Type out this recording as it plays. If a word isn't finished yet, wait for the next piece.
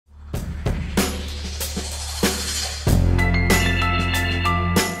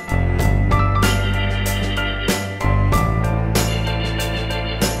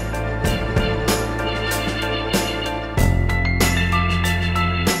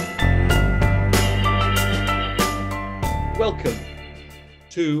welcome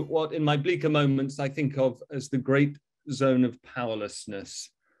to what in my bleaker moments I think of as the great zone of powerlessness,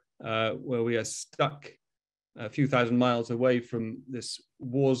 where we are stuck a few thousand miles away from this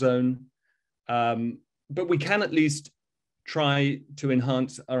war zone. But we can at least try to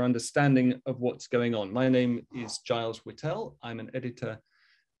enhance our understanding of what's going on. My name is Giles Whittell. I'm an editor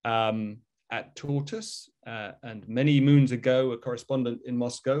at Tortoise, and many moons ago, a correspondent in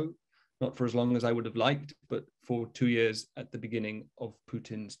Moscow, not for as long as I would have liked, but for 2 years at the beginning of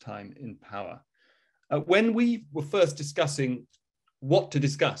Putin's time in power. When we were first discussing what to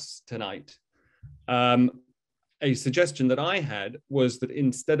discuss tonight, a suggestion that I had was that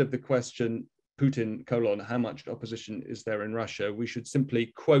instead of the question, Putin, how much opposition is there in Russia, we should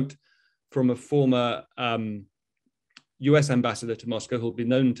simply quote from a former US ambassador to Moscow, who'll be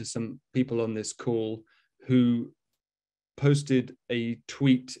known to some people on this call, who posted a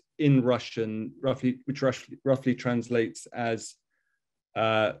tweet in Russian, which roughly translates as,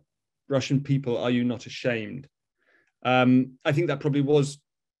 Russian people, are you not ashamed? I think that probably was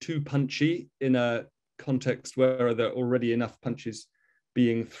too punchy in a context where there are already enough punches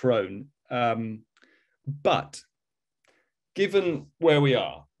being thrown. But given where we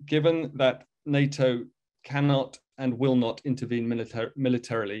are, given that NATO cannot and will not intervene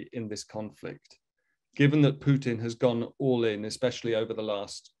militarily in this conflict, given that Putin has gone all in, especially over the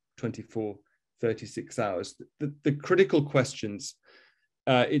last 24, 36 hours, the critical questions,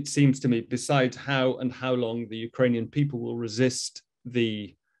 it seems to me, besides how and how long the Ukrainian people will resist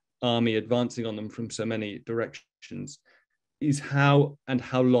the army advancing on them from so many directions, is how and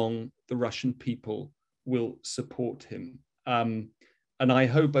how long the Russian people will support him. And I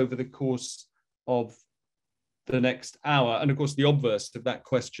hope over the course of the next hour, and of course the obverse of that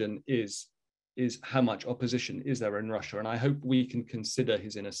question is how much opposition is there in Russia? And I hope we can consider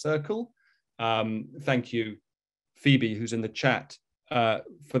his inner circle. Thank you, Phoebe, who's in the chat,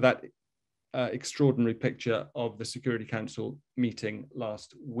 for that extraordinary picture of the Security Council meeting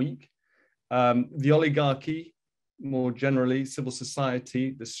last week. The oligarchy, more generally, civil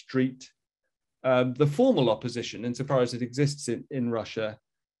society, the street, the formal opposition, insofar as it exists in Russia.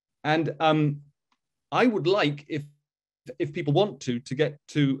 And I would like, if people want to get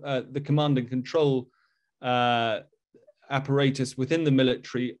to the command and control apparatus within the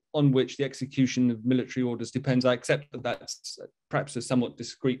military on which the execution of military orders depends. I accept that that's perhaps a somewhat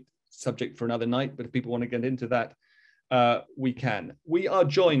discrete subject for another night, but if people want to get into that, we can. We are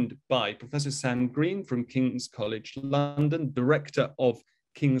joined by Professor Sam Greene from King's College London, Director of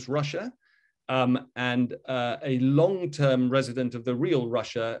King's Russia, and a long-term resident of the real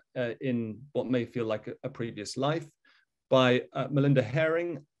Russia in what may feel like a previous life, by Melinda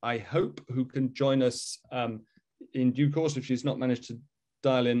Haring, I hope, who can join us in due course if she's not managed to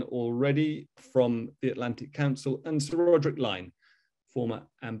dial in already, from the Atlantic Council, and Sir Roderic Lyne, former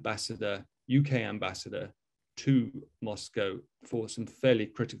ambassador, UK ambassador to Moscow for some fairly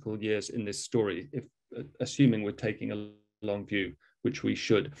critical years in this story, if assuming we're taking a long view, which we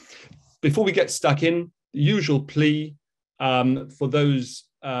should. Before we get stuck in, the usual plea for those,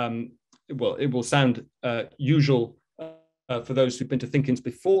 well, it will sound usual for those who've been to think-ins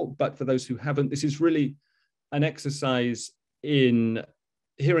before, but for those who haven't, this is really an exercise in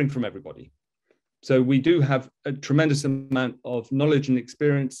hearing from everybody. So we do have a tremendous amount of knowledge and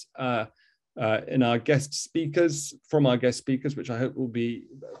experience in our guest speakers, from our guest speakers, which I hope we'll be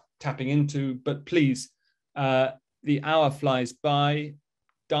tapping into, but please, the hour flies by.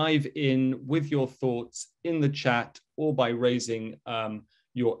 Dive in with your thoughts in the chat or by raising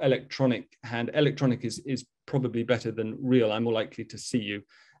your electronic hand. Electronic is probably better than real. I'm more likely to see you.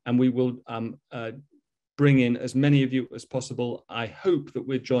 And we will bring in as many of you as possible. I hope that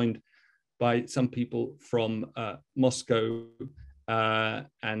we're joined by some people from Moscow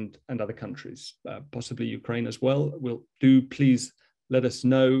and other countries, possibly Ukraine as well. Please let us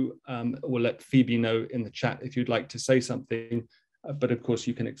know, or let Phoebe know in the chat if you'd like to say something. But of course,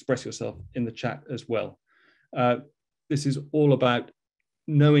 you can express yourself in the chat as well. This is all about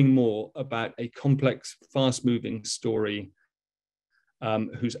knowing more about a complex, fast-moving story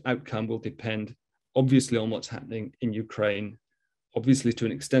whose outcome will depend obviously on what's happening in Ukraine, obviously to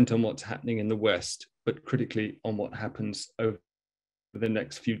an extent on what's happening in the West, but critically on what happens over the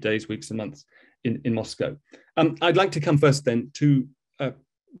next few days, weeks and months in Moscow. I'd like to come first then to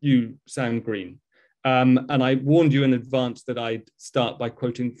you, Sam Greene. And I warned you in advance that I'd start by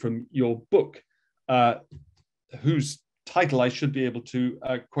quoting from your book, whose title I should be able to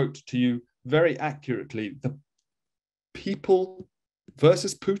quote to you very accurately: The People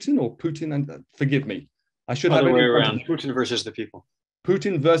versus Putin, or Putin and, forgive me, I should have it way around. Putin versus the people.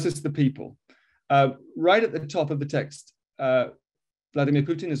 Putin versus the people. Right at the top of the text, Vladimir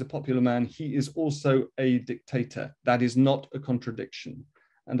Putin is a popular man. He is also a dictator. That is not a contradiction.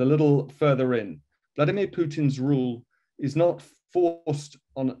 And a little further in, Vladimir Putin's rule is not forced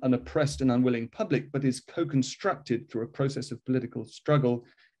on an oppressed and unwilling public, but is co-constructed through a process of political struggle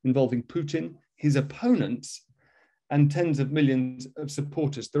involving Putin, his opponents, and tens of millions of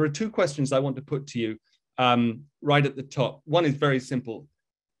supporters. There are two questions I want to put to you right at the top. One is very simple.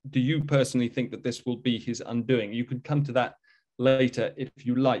 Do you personally think that this will be his undoing? You could come to that later if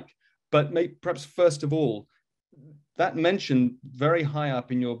you like. But perhaps first of all, that mention very high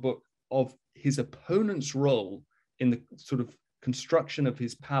up in your book of his opponent's role in the sort of construction of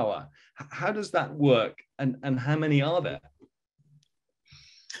his power. How does that work, and how many are there?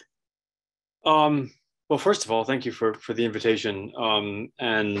 Well, first of all, thank you for the invitation,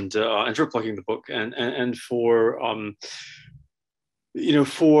 and for plugging the book, and for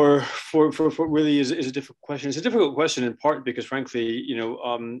for really is a difficult question. It's a difficult question in part because, frankly,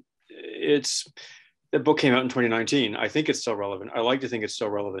 the book came out in 2019. I think it's still relevant. I like to think it's still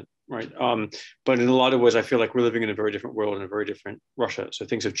relevant, right? But in a lot of ways, I feel like we're living in a very different world, in a very different Russia. So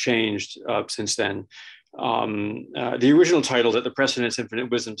things have changed since then. The original title that the President's Infinite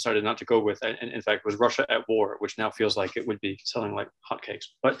Wisdom decided not to go with, and in fact, was Russia at War, which now feels like it would be selling like hotcakes.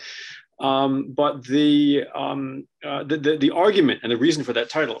 But the argument and the reason for that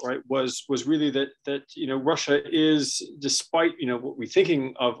title, right, was really that Russia is, despite what we're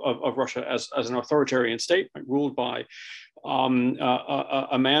thinking of Russia as an authoritarian state, right, ruled by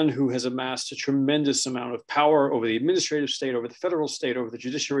a man who has amassed a tremendous amount of power over the administrative state, over the federal state, over the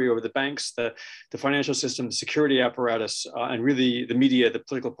judiciary, over the banks, the financial system, the security apparatus, and really the media, the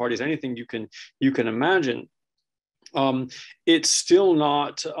political parties, anything you can imagine. It's still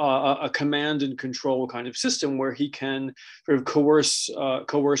not a command and control kind of system where he can sort of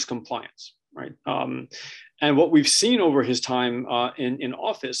coerce compliance, right? And what we've seen over his time in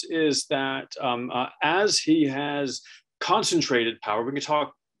office is that as he has concentrated power, we can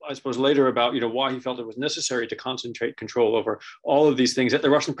talk, I suppose, later about why he felt it was necessary to concentrate control over all of these things that the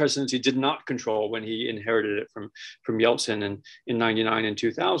Russian presidency did not control when he inherited it from Yeltsin in 99 and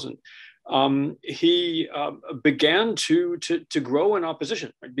 2000. He began to grow in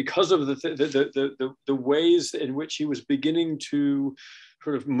opposition, right, because of the ways in which he was beginning to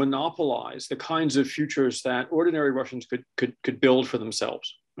sort of monopolize the kinds of futures that ordinary Russians could build for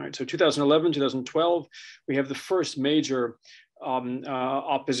themselves. Right. So 2011, 2012, we have the first major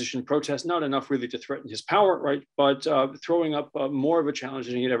opposition protest, not enough really to threaten his power, right, but throwing up more of a challenge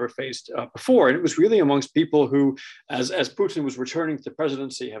than he had ever faced before. And it was really amongst people who, as Putin was returning to the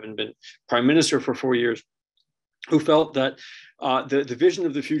presidency, having been prime minister for 4 years, who felt that the vision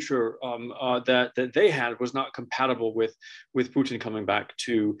of the future that they had was not compatible with Putin coming back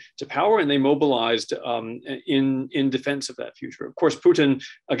to power, and they mobilized in defense of that future. Of course, Putin,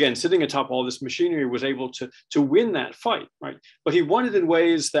 again, sitting atop all this machinery, was able to win that fight, right? But he won it in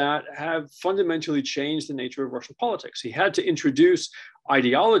ways that have fundamentally changed the nature of Russian politics. He had to introduce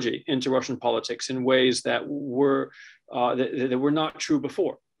ideology into Russian politics in ways that were not true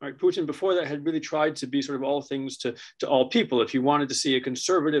before. Right, Putin before that had really tried to be sort of all things to all people. If you wanted to see a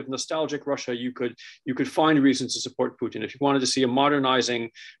conservative, nostalgic Russia, you could find reasons to support Putin. If you wanted to see a modernizing,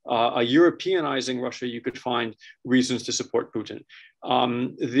 a Europeanizing Russia, you could find reasons to support Putin.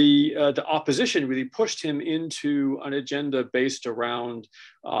 The opposition really pushed him into an agenda based around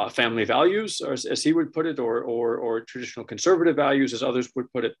family values, or as he would put it, or traditional conservative values, as others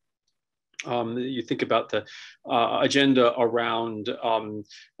would put it. You think about the agenda around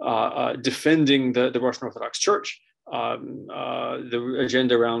defending the Russian Orthodox Church, the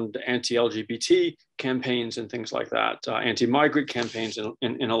agenda around anti-LGBT campaigns and things like that, anti-migrant campaigns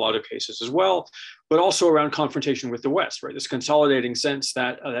in a lot of cases as well, but also around confrontation with the West, right? This consolidating sense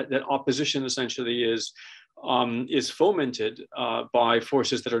that opposition essentially is fomented by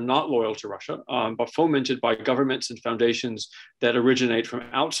forces that are not loyal to Russia, but fomented by governments and foundations that originate from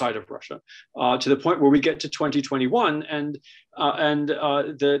outside of Russia, to the point where we get to 2021, and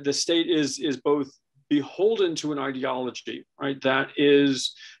the state is both beholden to an ideology, right, that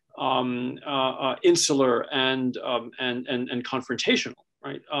is insular and confrontational,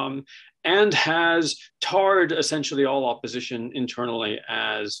 right, and has tarred essentially all opposition internally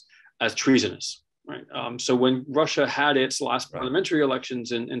as treasonous. Right. So when Russia had its last parliamentary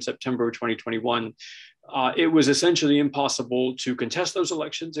elections in September 2021, it was essentially impossible to contest those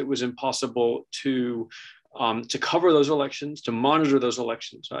elections. It was impossible to cover those elections, to monitor those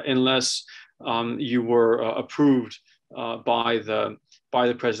elections, unless you were approved by the by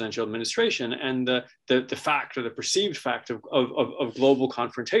the presidential administration, and the fact, or the perceived fact, of global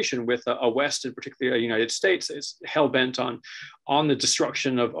confrontation with a West, and particularly a United States, is hell-bent on the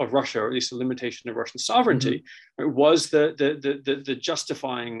destruction of Russia, or at least the limitation of Russian sovereignty, was the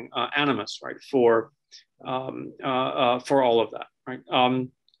justifying animus, right, for all of that, right.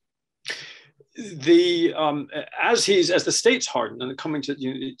 As the states harden, and coming to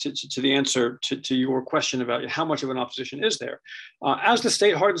the answer to your question about how much of an opposition is there, as the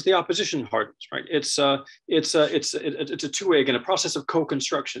state hardens, the opposition hardens, right? It's a two-way, again, a process of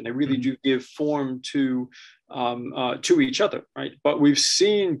co-construction. They really do give form to each other, right? But we've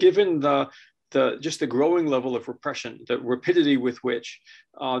seen, given just the growing level of repression, the rapidity with which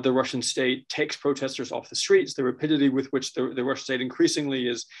the Russian state takes protesters off the streets, the rapidity with which the Russian state increasingly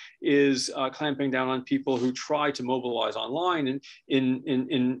is clamping down on people who try to mobilize online, and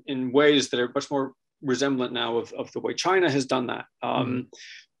in ways that are much more resemblant now of the way China has done that.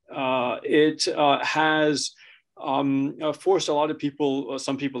 It has forced a lot of people,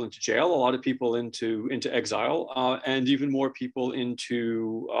 some people into jail, a lot of people into exile, and even more people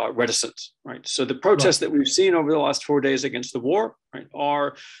into reticence, right? So the protests that we've seen over the last 4 days against the war, right,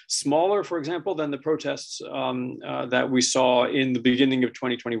 are smaller, for example, than the protests that we saw in the beginning of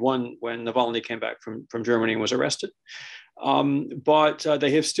 2021 when Navalny came back from Germany and was arrested. But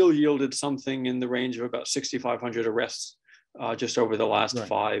they have still yielded something in the range of about 6,500 arrests just over the last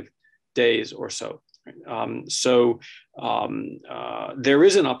 5 days or so. There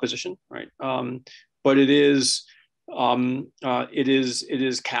is an opposition, right? But it is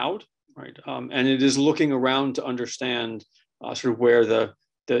cowed, right? And it is looking around to understand sort of where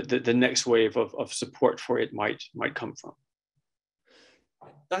the next wave of support for it might come from.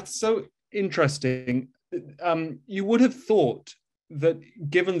 That's so interesting. You would have thought that,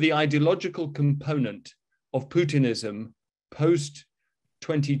 given the ideological component of Putinism post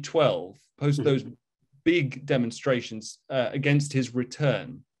 2012, post those big demonstrations against his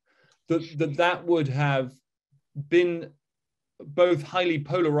return, that would have been both highly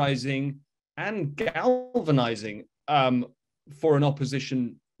polarizing and galvanizing for an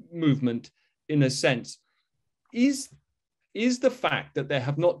opposition movement, in a sense. Is the fact that there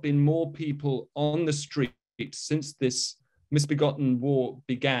have not been more people on the street since this misbegotten war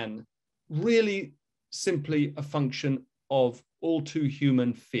began really simply a function of all too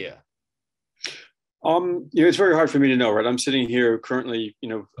human fear? It's very hard for me to know, right? I'm sitting here currently,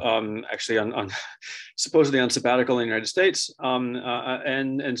 actually on supposedly on sabbatical in the United States,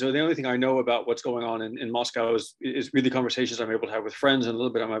 and so the only thing I know about what's going on in Moscow is really conversations I'm able to have with friends, and a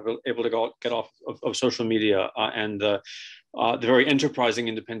little bit I'm able to get off of social media and the very enterprising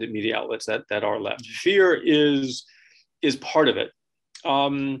independent media outlets that are left. Fear is part of it.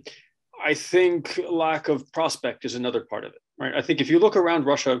 I think lack of prospect is another part of it, right? I think if you look around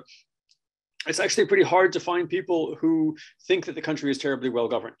Russia, it's actually pretty hard to find people who think that the country is terribly well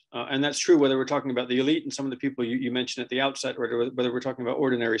governed. And that's true whether we're talking about the elite and some of the people you mentioned at the outset, or whether we're talking about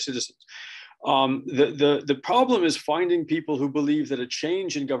ordinary citizens. The problem is finding people who believe that a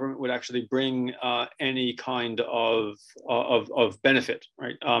change in government would actually bring any kind of benefit,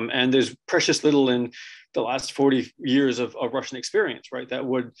 right? And there's precious little in the last 40 years of Russian experience, right, that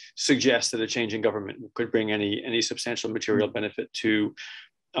would suggest that a change in government could bring any substantial material benefit to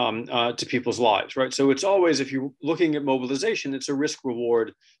people's lives, right? So it's always, if you're looking at mobilization, it's a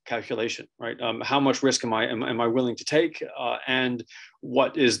risk-reward calculation, right? How much risk am I willing to take, and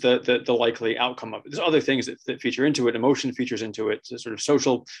what is the likely outcome of it? There's other things that feature into it. Emotion features into it. So sort of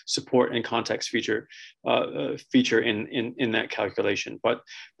social support and context feature in that calculation. But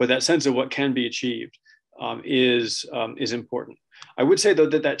that sense of what can be achieved is important. I would say though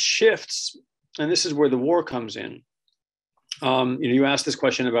that shifts, and this is where the war comes in. You asked this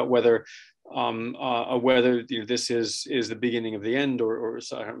question about whether this is the beginning of the end, or I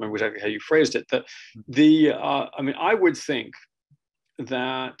don't remember exactly how you phrased it. I would think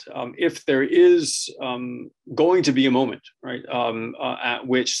that if there is going to be a moment, right, at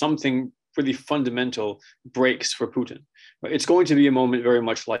which something really fundamental breaks for Putin, right, it's going to be a moment very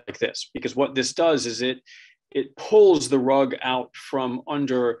much like this, because what this does is it pulls the rug out from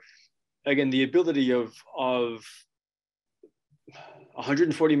under, again, the ability of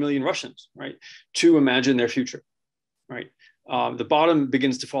 140 million Russians, right, to imagine their future, right? The bottom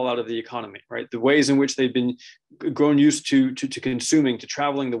begins to fall out of the economy, right? The ways in which they've been grown used to consuming, to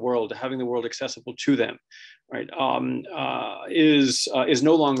traveling the world, to having the world accessible to them, right, is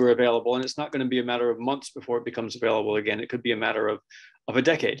no longer available, and it's not going to be a matter of months before it becomes available again. It could be a matter of a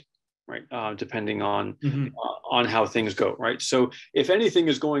decade, right, depending on how things go, right? So if anything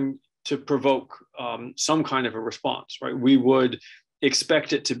is going to provoke some kind of a response, right, we would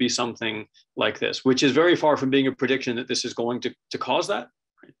expect it to be something like this, which is very far from being a prediction that this is going to cause that.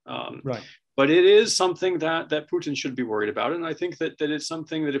 Right. But it is something that Putin should be worried about. And I think that it's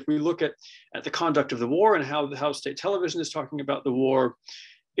something that if we look at the conduct of the war and how state television is talking about the war,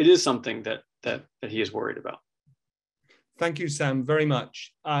 it is something that he is worried about. Thank you, Sam, very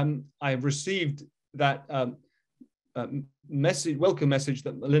much. I have received that welcome message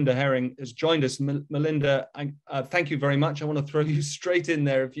that Melinda Haring has joined us. Melinda, thank you very much. I want to throw you straight in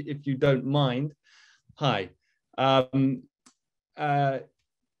there if you don't mind. Hi.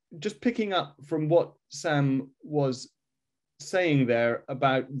 Just picking up from what Sam was saying there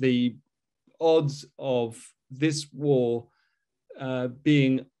about the odds of this war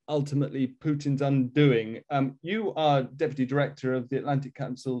being ultimately Putin's undoing. You are Deputy Director of the Atlantic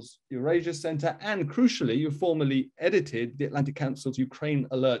Council's Eurasia Center, and crucially, you formerly edited the Atlantic Council's Ukraine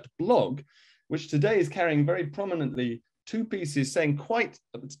Alert blog, which today is carrying very prominently two pieces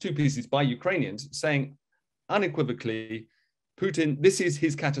by Ukrainians saying unequivocally, Putin, this is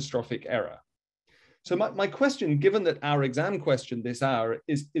his catastrophic error. So my question, given that our exam question this hour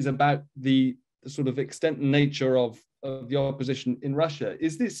is about the sort of extent and nature of the opposition in Russia,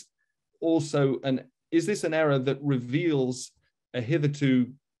 is this an error that reveals a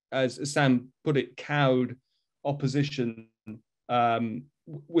hitherto, as Sam put it, cowed opposition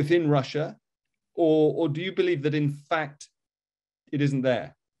within Russia, or do you believe that in fact it isn't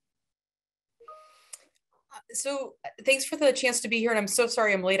there? So thanks for the chance to be here. And I'm so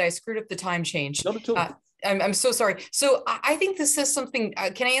sorry I'm late. I screwed up the time change. Not at all. I'm so sorry. So I think this is something,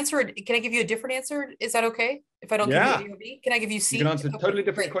 can I answer it? Can I give you a different answer? Is that okay? If I don't give you A or B, can I give you C? You can answer a totally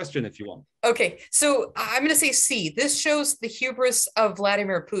different question if you want. Okay, so I'm going to say C. This shows the hubris of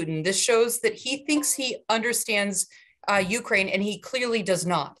Vladimir Putin. This shows that he thinks he understands Ukraine, and he clearly does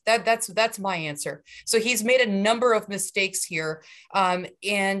not. That's my answer. So he's made a number of mistakes here, and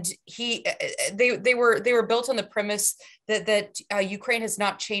they were built on the premise that Ukraine has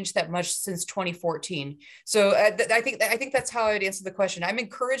not changed that much since 2014. So I think that's how I would answer the question. I'm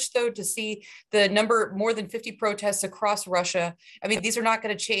encouraged though to see the number more than 50 protests across Russia. I mean, these are not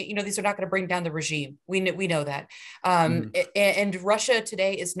going to change. These are not going to bring down the regime. We know that. And Russia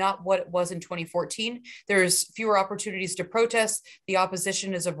today is not what it was in 2014. There's fewer opportunities to protest. The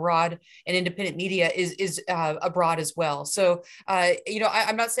opposition is abroad, and independent media is abroad as well. So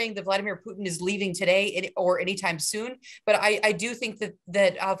I'm not saying that Vladimir Putin is leaving today or anytime soon. But I do think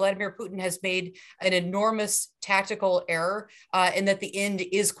that Vladimir Putin has made an enormous tactical error, and that the end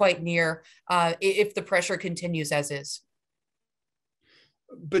is quite near if the pressure continues as is.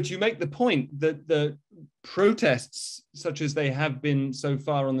 But you make the point that the protests, such as they have been so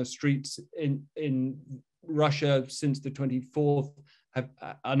far on the streets in Russia since the 24th,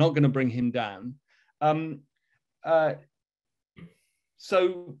 are not going to bring him down.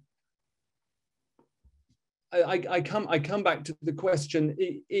 So I come back to the question: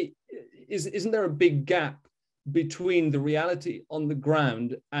 isn't there a big gap between the reality on the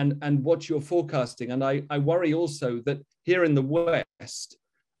ground and what you're forecasting? And I worry also that here in the West,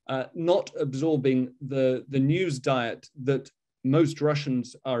 not absorbing the news diet that most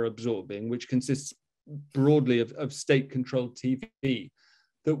Russians are absorbing, which consists broadly of state-controlled TV,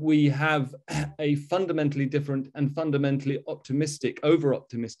 that we have a fundamentally different and fundamentally optimistic,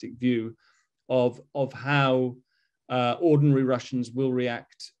 over-optimistic view of how ordinary Russians will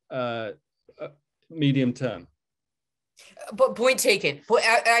react medium term. But point taken.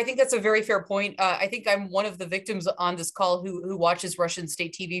 I think that's a very fair point. I think I'm one of the victims on this call who watches Russian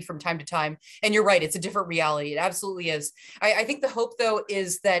state TV from time to time. And you're right, it's a different reality. It absolutely is. I think the hope, though,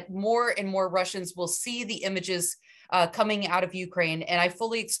 is that more and more Russians will see the images coming out of Ukraine. And I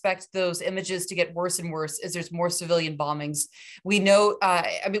fully expect those images to get worse and worse as there's more civilian bombings. We know,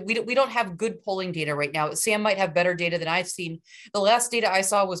 we don't have good polling data right now. Sam might have better data than I've seen. The last data I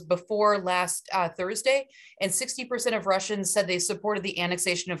saw was before last Thursday, and 60% of Russians said they supported the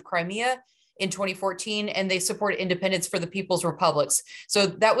annexation of Crimea in 2014, and they support independence for the People's Republics. So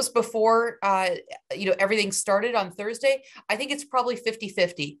that was before everything started on Thursday. I think it's probably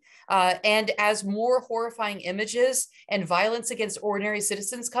 50-50. And as more horrifying images and violence against ordinary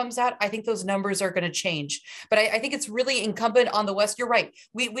citizens comes out, I think those numbers are going to change. But I think it's really incumbent on the West. You're right.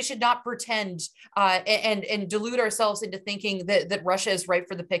 We should not pretend and delude ourselves into thinking that Russia is ripe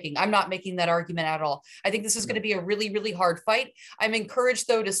for the picking. I'm not making that argument at all. I think this is going to be a really, really hard fight. I'm encouraged,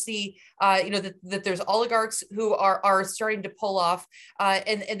 though, to see that there's oligarchs who are starting to pull off,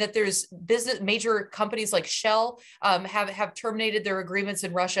 and that there's major companies like Shell have terminated their agreements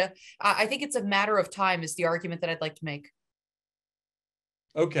in Russia. I think it's a matter of time is the argument that I'd like to make.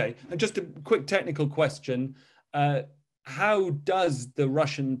 Okay, and just a quick technical question. how does the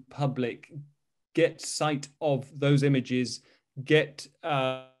Russian public get sight of those images, get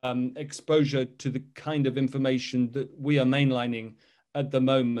exposure to the kind of information that we are mainlining at the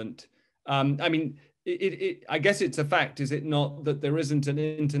moment? I mean, I guess it's a fact, is it not, that there isn't an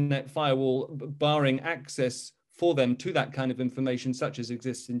internet firewall barring access for them to that kind of information, such as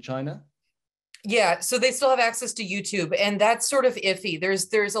exists in China? Yeah, so they still have access to YouTube, and that's sort of iffy.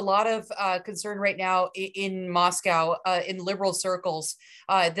 There's a lot of concern right now in Moscow, in liberal circles,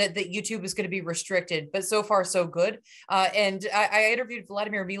 that YouTube is going to be restricted. But so far, so good. And I interviewed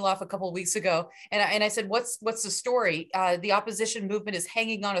Vladimir Milov a couple of weeks ago, and I said, "What's the story? The opposition movement is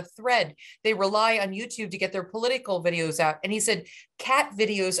hanging on a thread. They rely on YouTube to get their political videos out." And he said, "Cat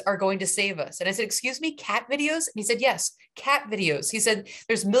videos are going to save us." And I said, "Excuse me, cat videos?" And he said, "Yes, cat videos." He said,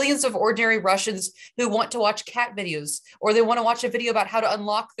 "There's millions of ordinary Russians who want to watch cat videos, or they want to watch a video about how to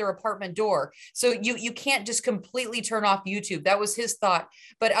unlock their apartment door. So you can't just completely turn off YouTube." That was his thought.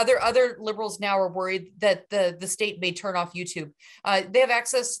 But other liberals now are worried that the state may turn off YouTube. They have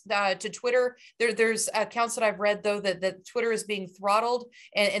access to Twitter. There's accounts that I've read, though, that Twitter is being throttled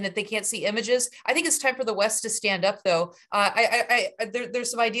and that they can't see images. I think it's time for the West to stand up, though.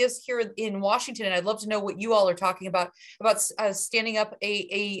 There's some ideas here in Washington, and I'd love to know what you all are talking about standing up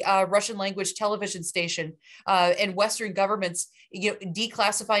a Russian language television station, and Western governments,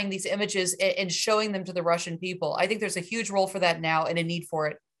 declassifying these images and showing them to the Russian people. I think there's a huge role for that now and a need for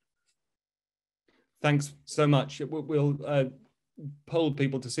it. Thanks so much. We'll poll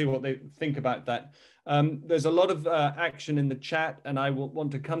people to see what they think about that. There's a lot of action in the chat, and I will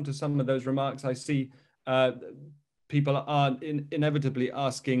want to come to some of those remarks. I see people are inevitably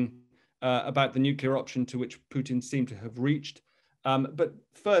asking about the nuclear option to which Putin seemed to have reached. But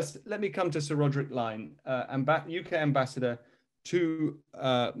first, let me come to Sir Roderic Lyne, UK ambassador to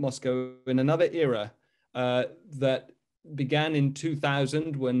Moscow in another era that began in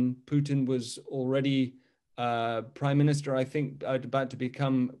 2000, when Putin was already prime minister, I think, about to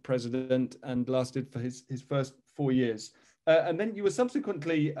become president, and lasted for his first 4 years. And then you were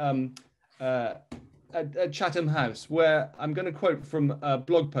subsequently at Chatham House, where I'm going to quote from a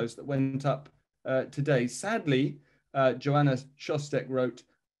blog post that went up today. Sadly, Joanna Shostek wrote,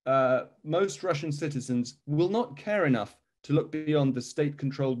 "Most Russian citizens will not care enough to look beyond the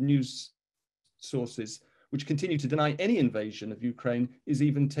state-controlled news sources, which continue to deny any invasion of Ukraine is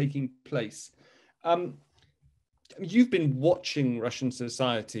even taking place." You've been watching Russian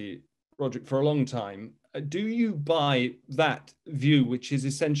society, Roderic, for a long time. Do you buy that view, which is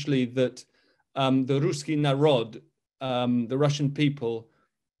essentially that the Ruski Narod, the Russian people,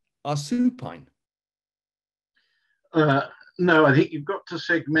 are supine? No, I think you've got to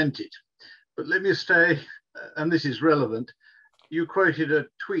segment it. But let me say, and this is relevant, you quoted a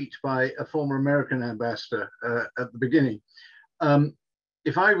tweet by a former American ambassador at the beginning.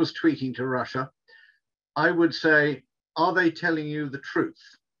 If I was tweeting to Russia, I would say, are they telling you the truth?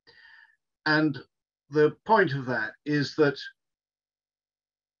 And the point of that is that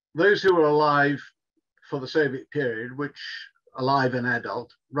those who are alive for the Soviet period, which alive and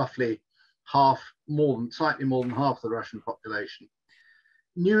adult, roughly slightly more than half the Russian population,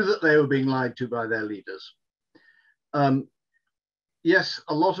 knew that they were being lied to by their leaders. Yes,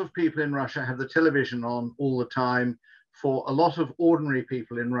 a lot of people in Russia have the television on all the time. For a lot of ordinary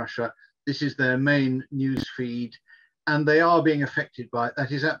people in Russia, this is their main news feed, and they are being affected by it.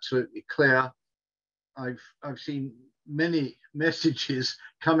 That is absolutely clear. I've seen many messages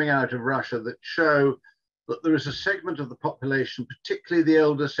coming out of Russia that show that there is a segment of the population, particularly the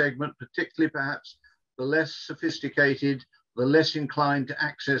elder segment, particularly perhaps the less sophisticated, the less inclined to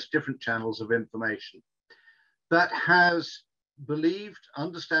access different channels of information, that has believed,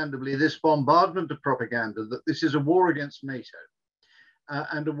 understandably, this bombardment of propaganda that this is a war against NATO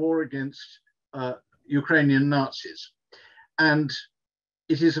and a war against Ukrainian Nazis. And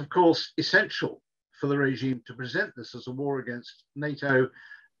it is, of course, essential for the regime to present this as a war against NATO.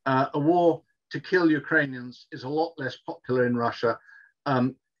 A war to kill Ukrainians is a lot less popular in Russia.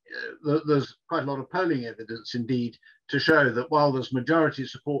 There's quite a lot of polling evidence, indeed, to show that while there's majority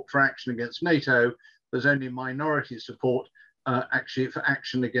support for action against NATO, there's only minority support actually for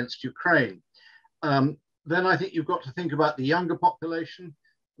action against Ukraine. Then I think you've got to think about the younger population.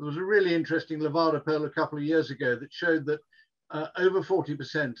 There was a really interesting Levada poll a couple of years ago that showed that over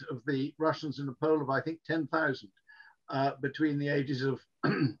 40% of the Russians in a poll of, I think, 10,000 between the ages of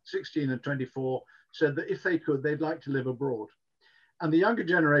 16 and 24 said that if they could, they'd like to live abroad. And the younger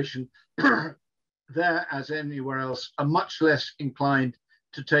generation, there as anywhere else, are much less inclined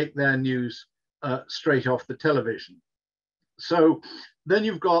to take their news straight off the television. So then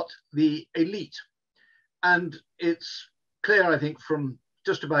you've got the elite. And it's clear, I think, from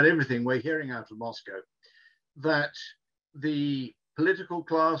just about everything we're hearing out of Moscow, that the political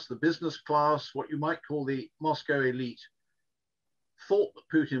class, the business class, what you might call the Moscow elite, thought that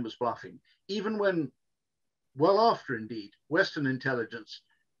Putin was bluffing, even when, well after indeed, Western intelligence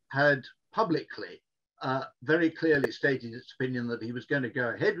had publicly very clearly stated its opinion that he was going to go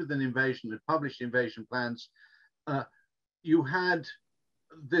ahead with an invasion, had published invasion plans. You had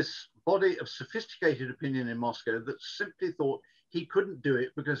this body of sophisticated opinion in Moscow that simply thought he couldn't do it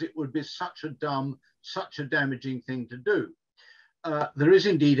because it would be such a dumb, such a damaging thing to do. There is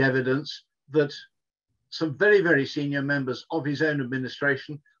indeed evidence that some very, very senior members of his own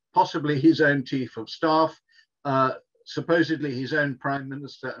administration, possibly his own chief of staff, supposedly his own prime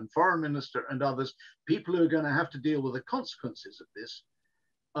minister and foreign minister and others, people who are going to have to deal with the consequences of this,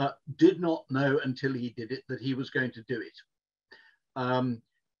 did not know until he did it that he was going to do it.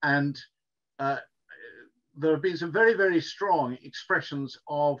 There have been some very, very strong expressions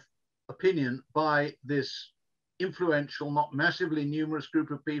of opinion by this influential, not massively numerous group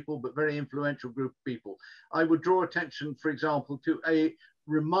of people, but very influential group of people. I would draw attention, for example, to a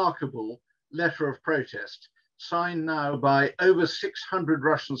remarkable letter of protest signed now by over 600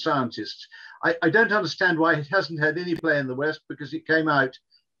 Russian scientists. I don't understand why it hasn't had any play in the West, because it came out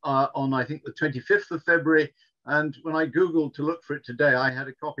on, I think, the 25th of February. And when I Googled to look for it today, I had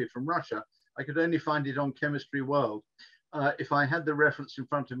a copy from Russia. I could only find it on Chemistry World. If I had the reference in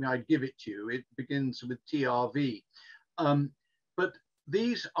front of me, I'd give it to you. It begins with TRV. But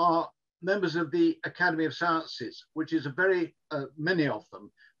these are members of the Academy of Sciences, which is a very, many of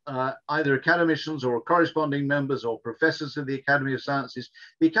them, either academicians or corresponding members or professors of the Academy of Sciences.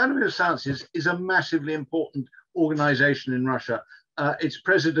 The Academy of Sciences is a massively important organization in Russia. Its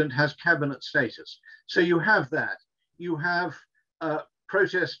president has cabinet status. So you have that. You have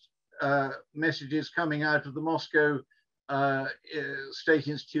protest messages coming out of the Moscow State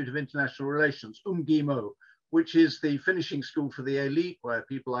Institute of International Relations, UMGIMO, which is the finishing school for the elite, where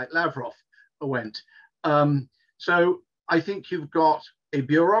people like Lavrov went. So I think you've got a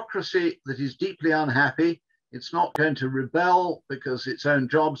bureaucracy that is deeply unhappy. It's not going to rebel because its own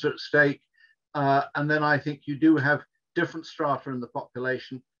jobs are at stake. And then I think you do have different strata in the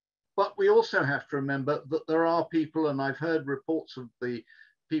population. But we also have to remember that there are people, and I've heard reports of the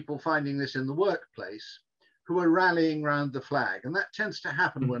people finding this in the workplace, who are rallying around the flag. And that tends to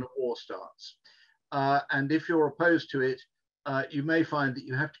happen when a war starts. And if you're opposed to it, you may find that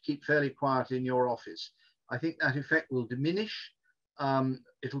you have to keep fairly quiet in your office. I think that effect will diminish.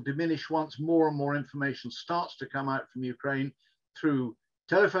 It'll diminish once more and more information starts to come out from Ukraine through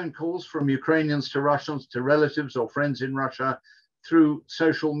telephone calls from Ukrainians to Russians, to relatives or friends in Russia, through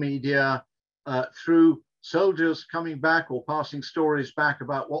social media, through soldiers coming back or passing stories back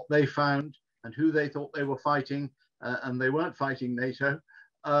about what they found and who they thought they were fighting, and they weren't fighting NATO.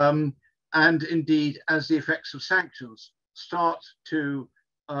 And indeed, as the effects of sanctions start to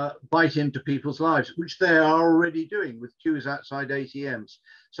bite into people's lives, which they are already doing with queues outside ATMs.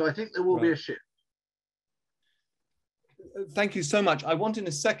 So I think there will be a shift. Thank you so much. I want in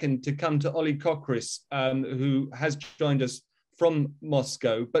a second to come to Ollie Kokris, who has joined us from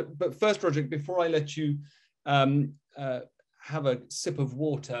Moscow. But first, Roderic, before I let you have a sip of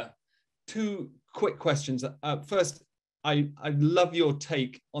water, two quick questions. First, I love your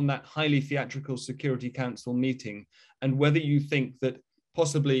take on that highly theatrical Security Council meeting, and whether you think that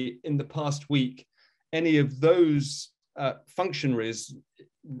possibly in the past week, any of those functionaries,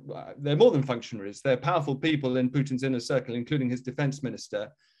 they're more than functionaries, they're powerful people in Putin's inner circle, including his defense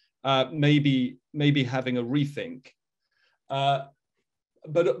minister, maybe having a rethink.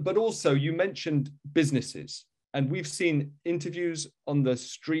 But also you mentioned businesses, and we've seen interviews on the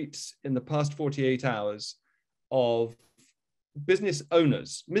streets in the past 48 hours of business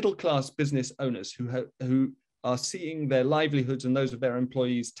owners, middle-class business owners who are seeing their livelihoods and those of their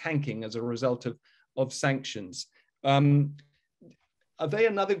employees tanking as a result of sanctions. Are they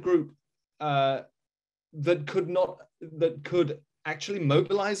another group that could actually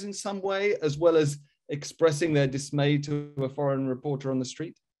mobilize in some way, as well as expressing their dismay to a foreign reporter on the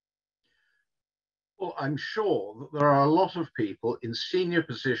street? Well, I'm sure that there are a lot of people in senior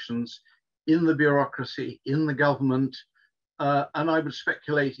positions in the bureaucracy, in the government, and I would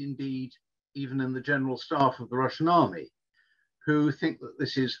speculate indeed even in the general staff of the Russian army, who think that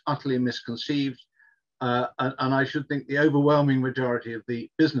this is utterly misconceived. And I should think the overwhelming majority of the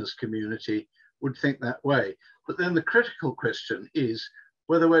business community would think that way. But then the critical question is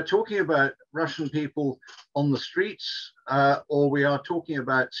whether we're talking about Russian people on the streets or we are talking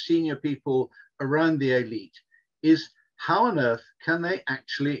about senior people around the elite, is how on earth can they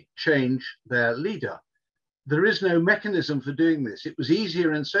actually change their leader? there is no mechanism for doing this. It was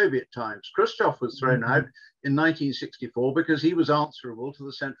easier in Soviet times. Khrushchev was thrown out in 1964 because he was answerable to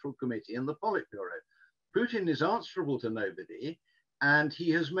the Central Committee and the Politburo. Putin is answerable to nobody, and he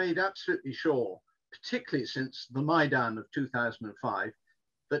has made absolutely sure, particularly since the Maidan of 2005,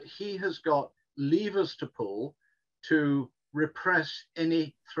 that he has got levers to pull to repress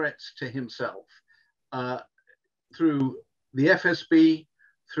any threats to himself through the FSB,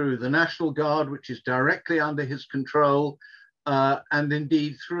 through the National Guard, which is directly under his control, and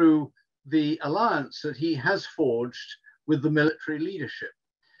indeed through the alliance that he has forged with the military leadership.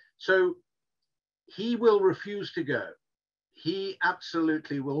 So he will refuse to go. He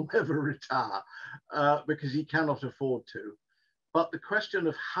absolutely will never retire because he cannot afford to. But the question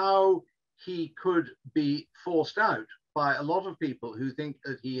of how he could be forced out by a lot of people who think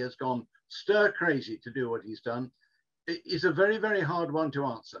that he has gone stir crazy to do what he's done is a very, very hard one to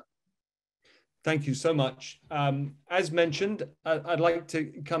answer. Thank you so much. As mentioned, I'd like to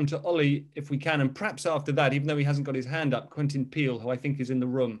come to Ollie if we can, and perhaps after that, even though he hasn't got his hand up, Quentin Peel, who I think is in the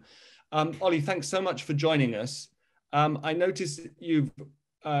room. Ollie, thanks so much for joining us. I noticed you've,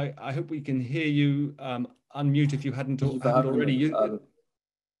 I hope we can hear you. Unmute if you hadn't already.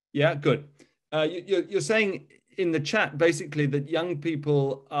 Yeah, good. You're saying in the chat, basically, that young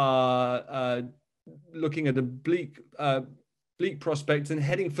people are looking at a bleak prospects and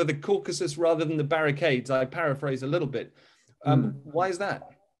heading for the Caucasus rather than the barricades. I paraphrase a little bit. Why is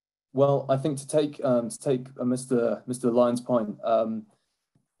that? Well, I think to take Mr. Lyne's point,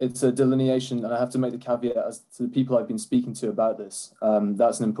 it's a delineation, and I have to make the caveat as to the people I've been speaking to about this.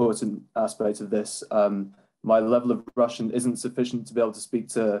 That's an important aspect of this. My level of Russian isn't sufficient to be able to speak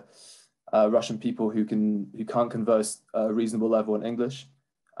to Russian people who can't converse at a reasonable level in English.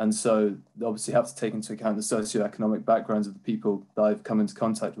 And so they obviously have to take into account the socioeconomic backgrounds of the people that I've come into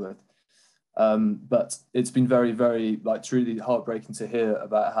contact with. But it's been very, very, truly heartbreaking to hear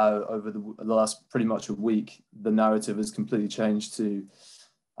about how over the last pretty much a week, the narrative has completely changed to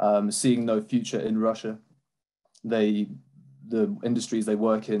seeing no future in Russia. The industries they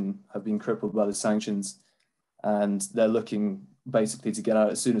work in have been crippled by the sanctions, and they're looking basically to get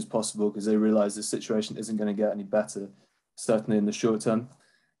out as soon as possible because they realize the situation isn't going to get any better, certainly in the short term.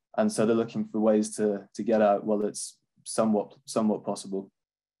 And so they're looking for ways to get out while it's somewhat possible.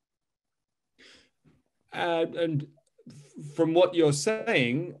 And from what you're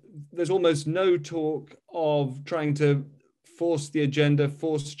saying, there's almost no talk of trying to force the agenda,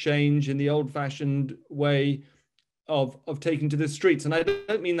 force change in the old-fashioned way of taking to the streets. And I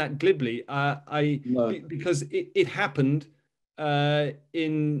don't mean that glibly. No. Because it happened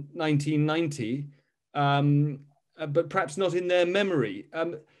in 1990, but perhaps not in their memory.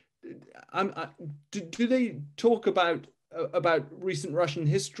 Do they talk about recent Russian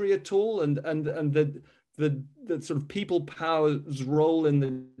history at all, and the sort of people power's role in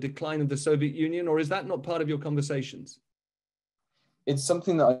the decline of the Soviet Union, or is that not part of your conversations? It's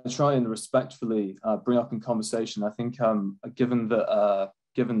something that I try and respectfully bring up in conversation. I think given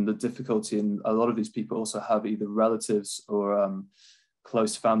the difficulty, and a lot of these people also have either relatives or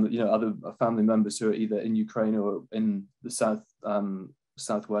close family, other family members who are either in Ukraine or in the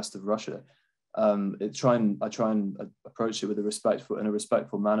southwest of Russia. I try and approach it with a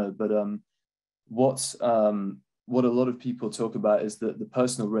respectful manner. But what a lot of people talk about is the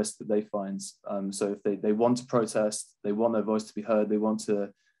personal risk that they find. So if they want to protest, they want their voice to be heard, they want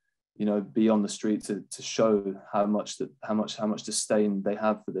to, be on the street to show how much disdain they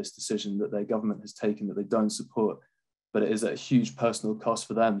have for this decision that their government has taken, that they don't support, but it is at a huge personal cost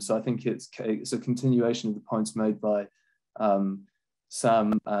for them. So I think it's a continuation of the points made by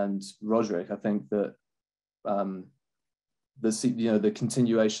Sam and Roderic. I think that the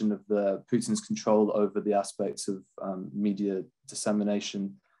continuation of Putin's control over the aspects of media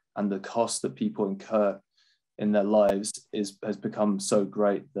dissemination and the cost that people incur in their lives has become so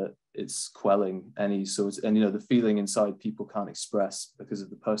great that it's quelling any sort of, and the feeling inside people can't express because of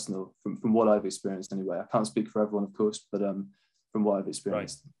the personal, from what I've experienced anyway. I can't speak for everyone, of course, but from what I've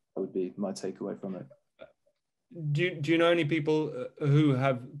experienced, right, that would be my takeaway from it. Do you know any people who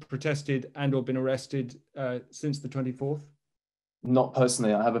have protested and or been arrested since the 24th? Not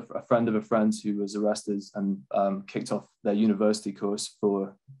personally. I have a friend of a friend who was arrested and kicked off their university course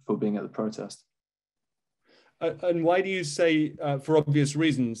for being at the protest. And why do you say, for obvious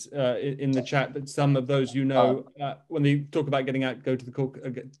reasons, in the chat, that some of those when they talk about getting out, go to the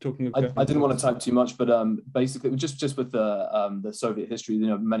talking of? I didn't want to type too much, but basically, just with the Soviet history,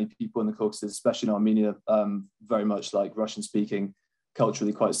 many people in the Caucasus, especially in Armenia, very much like Russian speaking,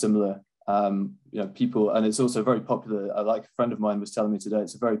 culturally quite similar. People, and it's also very popular. Like a friend of mine was telling me today,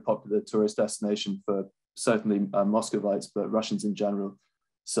 it's a very popular tourist destination for certainly Muscovites, but Russians in general.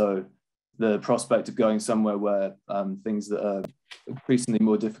 So the prospect of going somewhere where things that are increasingly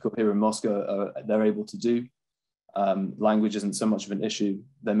more difficult here in Moscow they're able to do. Language isn't so much of an issue.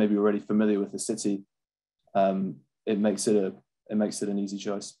 They're maybe already familiar with the city. It makes it an easy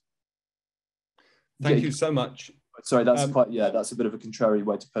choice. Thank you so much. Sorry, that's that's a bit of a contrary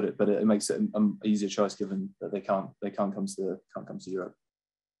way to put it, but it makes it an easier choice given that they can't come to Europe.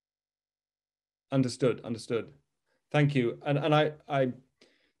 Understood. Thank you. And I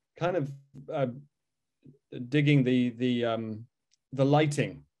kind of digging the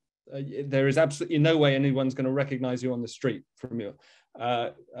lighting. There is absolutely no way anyone's going to recognize you on the street from your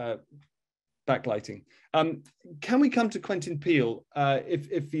backlighting. Can we come to Quentin Peele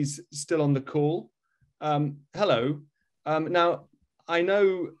if he's still on the call? Hello. Now, I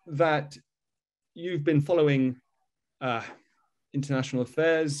know that you've been following international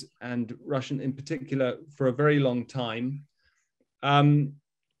affairs and Russian in particular for a very long time.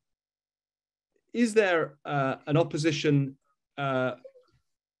 Is there an opposition,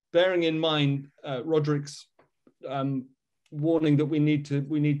 bearing in mind Roderic's warning that we need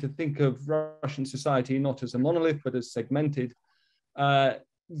to think of Russian society not as a monolith but as segmented,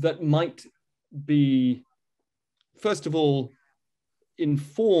 that might be, first of all,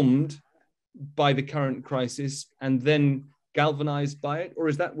 informed by the current crisis and then galvanized by it, or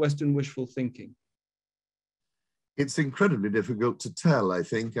is that Western wishful thinking? It's incredibly difficult to tell, I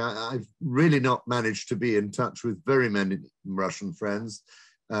think. I've really not managed to be in touch with very many Russian friends.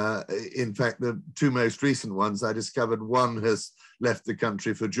 In fact, the two most recent ones, I discovered one has left the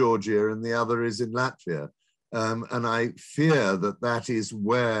country for Georgia and the other is in Latvia. And I fear that that is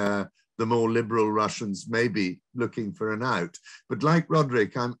where the more liberal Russians may be looking for an out. But like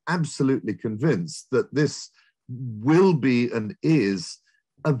Roderic, I'm absolutely convinced that this will be and is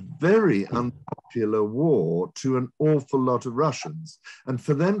a very unpopular war to an awful lot of Russians. And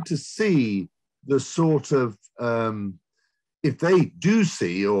for them to see the sort of, if they do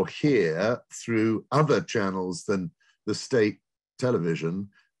see or hear through other channels than the state television,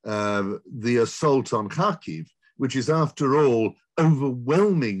 the assault on Kharkiv, which is after all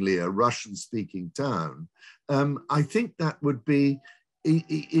overwhelmingly a Russian-speaking town, I think that would be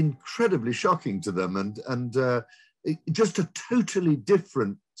incredibly shocking to them and just a totally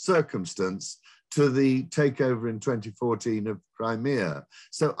different circumstance to the takeover in 2014 of Crimea.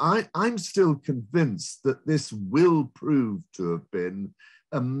 So I'm still convinced that this will prove to have been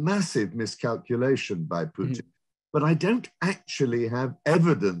a massive miscalculation by Putin. But I don't actually have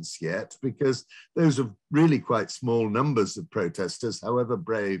evidence yet because those are really quite small numbers of protesters, however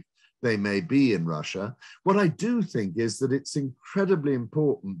brave they may be in Russia. What I do think is that it's incredibly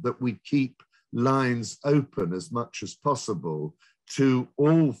important that we keep lines open as much as possible to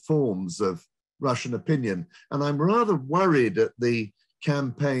all forms of Russian opinion. And I'm rather worried at the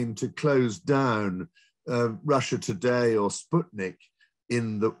campaign to close down Russia Today or Sputnik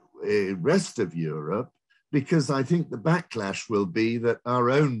in the rest of Europe, because I think the backlash will be that our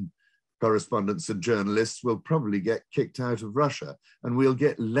own correspondents and journalists will probably get kicked out of Russia and we'll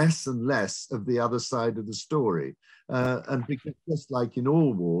get less and less of the other side of the story. And because just like in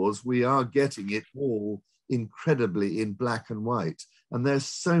all wars, we are getting it all incredibly in black and white. And there's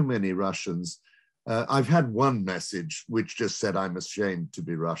so many Russians. I've had one message which just said, I'm ashamed to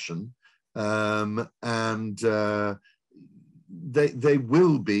be Russian. They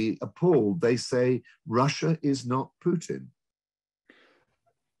will be appalled. They say Russia is not Putin.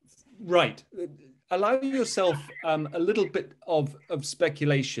 Right. Allow yourself a little bit of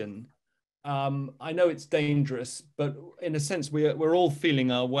speculation. I know it's dangerous, but in a sense, we're all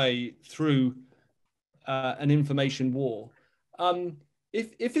feeling our way through an information war.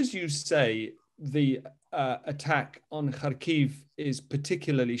 If, as you say, the attack on Kharkiv is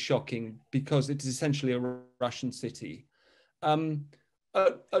particularly shocking because it is essentially a Russian city,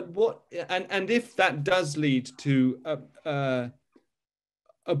 at what and if that does lead to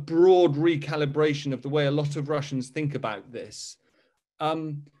a broad recalibration of the way a lot of Russians think about this,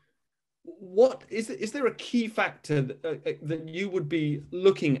 what is there a key factor that you would be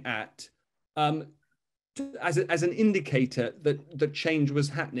looking at as an indicator that change was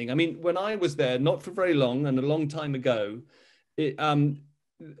happening? I mean, when I was there, not for very long and a long time ago, the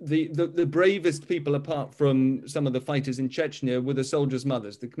bravest people, apart from some of the fighters in Chechnya, were the soldiers'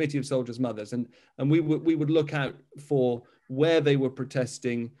 mothers, the Committee of Soldiers' Mothers, and we would look out for where they were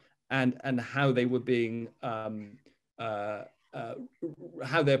protesting and how they were being how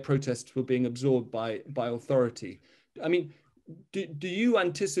their protests were being absorbed by authority. I mean, do you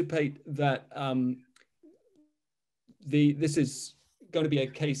anticipate that this is going to be a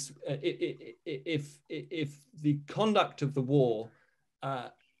case if the conduct of the war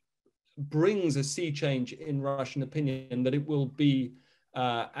brings a sea change in Russian opinion, that it will be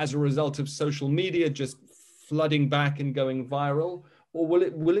as a result of social media just flooding back and going viral, or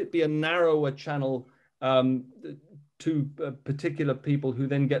will it be a narrower channel to particular people who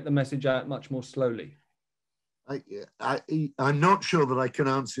then get the message out much more slowly? I'm not sure that I can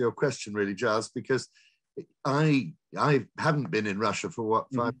answer your question really, Giles, because I haven't been in Russia for what,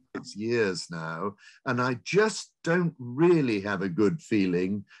 5 6 years now, and I just don't really have a good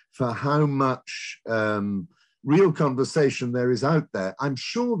feeling for how much real conversation there is out there. I'm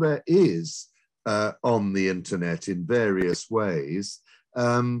sure there is on the internet in various ways,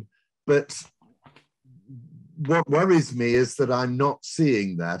 but what worries me is that I'm not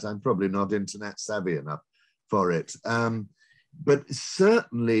seeing that. I'm probably not internet savvy enough for it. But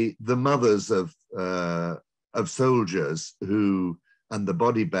certainly the mothers of soldiers and the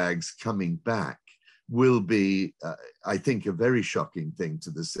body bags coming back will be, I think, a very shocking thing to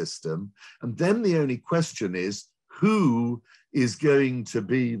the system. And then the only question is, who is going to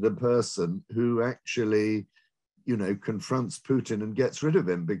be the person who actually, confronts Putin and gets rid of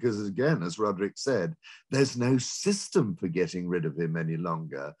him? Because again, as Roderic said, there's no system for getting rid of him any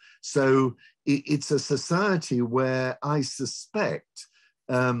longer. So it's a society where I suspect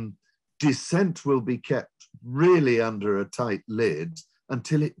dissent will be kept really under a tight lid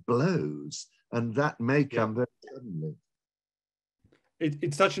until it blows. And that may come very suddenly.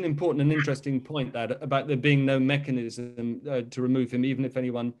 It's such an important and interesting point, that about there being no mechanism to remove him, even if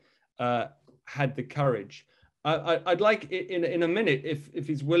anyone had the courage. I'd like in a minute, if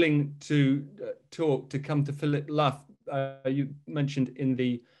he's willing to talk, to come to Philip Luff. You mentioned in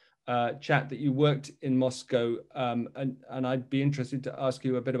the chat that you worked in Moscow, and I'd be interested to ask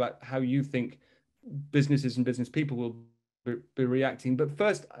you a bit about how you think businesses and business people will be reacting. But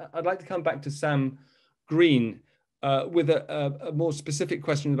first, I'd like to come back to Sam Greene with a more specific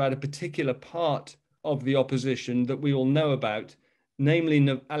question about a particular part of the opposition that we all know about, namely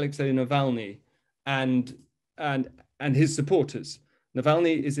Alexei Navalny and his supporters.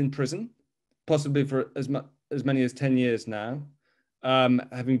 Navalny is in prison, possibly for as many as 10 years now,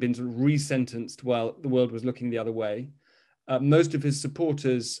 having been sort of resentenced while the world was looking the other way. Most of his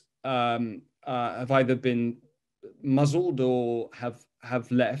supporters have either been muzzled or have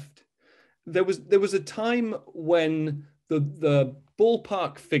left. There was a time when the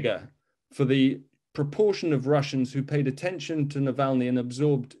ballpark figure for the proportion of Russians who paid attention to Navalny and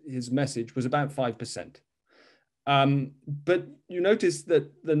absorbed his message was about 5%. But you notice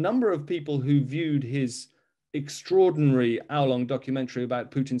that the number of people who viewed his extraordinary hour-long documentary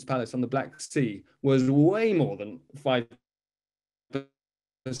about Putin's palace on the Black Sea was way more than 5%.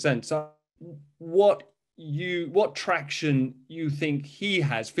 So what traction you think he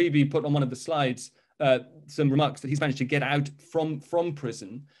has? Phoebe put on one of the slides some remarks that he's managed to get out from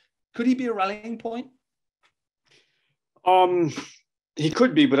prison. Could he be a rallying point? He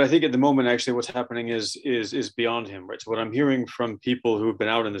could be, but I think at the moment, actually, what's happening is beyond him, right? So what I'm hearing from people who've been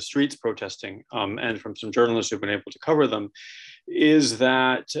out in the streets protesting, and from some journalists who've been able to cover them, is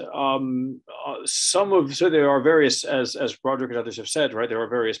that so there are various, as Roderic and others have said, right? There are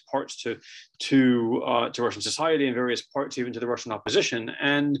various parts to Russian society and various parts even to the Russian opposition,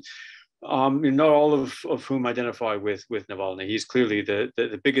 and not all of whom identify with Navalny. He's clearly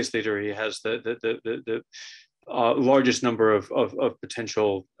the biggest leader. He has the largest number of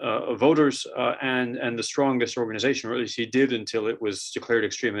potential voters and the strongest organization, or at least he did until it was declared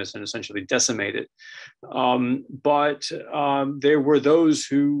extremist and essentially decimated. But there were those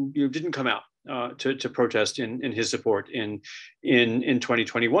who didn't come out to protest in his support in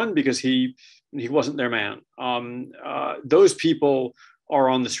 2021 because he wasn't their man. Those people are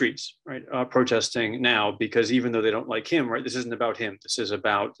on the streets, right, protesting now, because even though they don't like him, right, this isn't about him. This is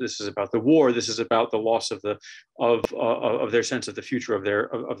about the war. This is about the loss of their sense of the future of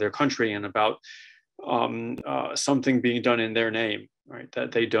their country, and about something being done in their name, right,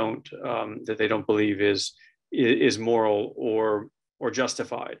 that they don't believe is moral or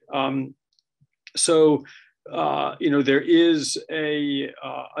justified. So there is a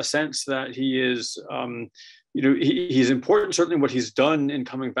sense that he is. He's important. Certainly, what he's done in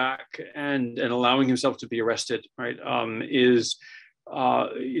coming back and allowing himself to be arrested, right, is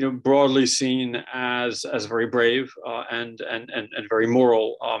broadly seen as very brave and very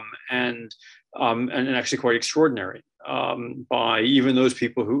moral and actually quite extraordinary by even those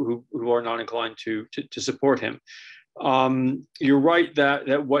people who are not inclined to support him. You're right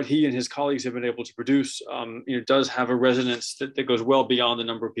that what he and his colleagues have been able to produce does have a resonance that goes well beyond the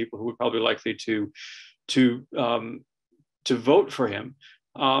number of people who would probably likely to vote for him.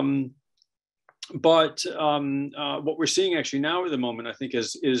 But what we're seeing actually now at the moment, I think,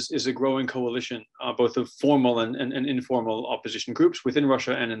 is a growing coalition, both of formal and informal opposition groups within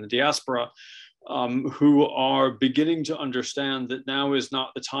Russia and in the diaspora, who are beginning to understand that now is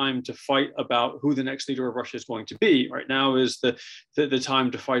not the time to fight about who the next leader of Russia is going to be. Right now is the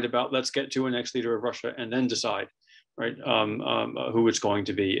time to fight about, let's get to a next leader of Russia and then decide, right, who it's going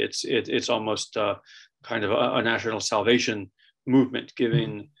to be. It's almost kind of a national salvation movement,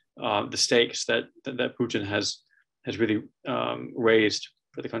 given the stakes that Putin has really raised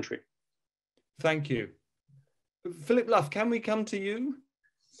for the country. Thank you. Philip Luff, can we come to you?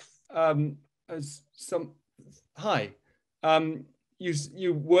 Hi.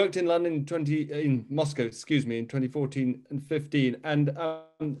 You worked in London in Moscow, excuse me, in 2014 and 15. And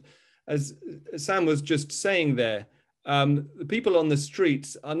as Sam was just saying there, the people on the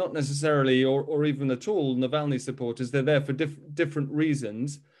streets are not necessarily or even at all Navalny supporters. They're there for different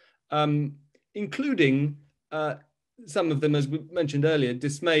reasons. Including some of them, as we mentioned earlier,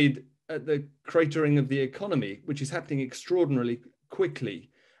 dismayed at the cratering of the economy, which is happening extraordinarily quickly.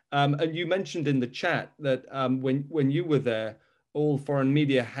 And you mentioned in the chat that when you were there, all foreign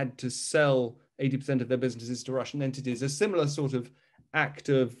media had to sell 80% of their businesses to Russian entities. A similar sort of act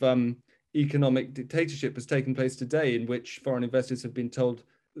of economic dictatorship has taken place today, in which foreign investors have been told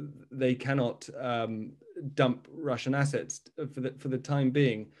they cannot dump Russian assets for the time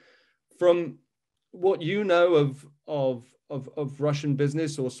being. From what you know of Russian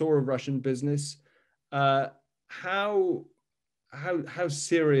business or saw of Russian business, how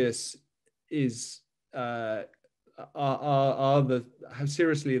serious is how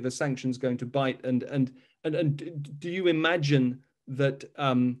seriously are the sanctions going to bite? And do you imagine that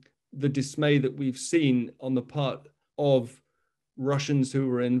the dismay that we've seen on the part of Russians who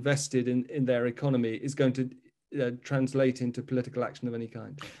were invested in their economy is going to translate into political action of any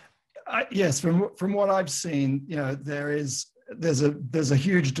kind? Yes, from what I've seen, there's a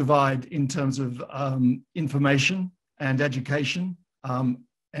huge divide in terms of information and education.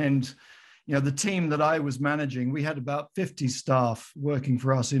 And the team that I was managing, we had about 50 staff working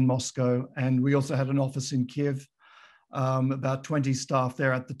for us in Moscow, and we also had an office in Kiev, about 20 staff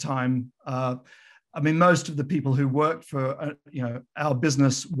there at the time. I mean, most of the people who worked for our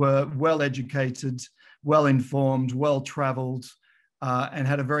business were well educated, well informed, well traveled, and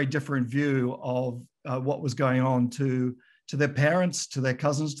had a very different view of what was going on to their parents, to their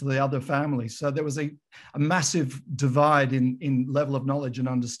cousins, to the other families. So there was a massive divide in level of knowledge and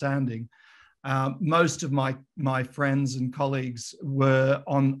understanding. Most of my friends and colleagues were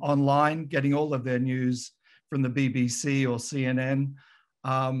online, getting all of their news from the BBC or CNN.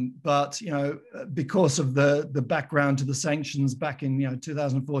 But because of the background to the sanctions back in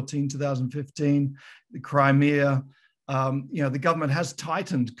 2014, 2015, the Crimea, the government has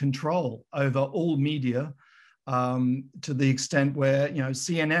tightened control over all media to the extent where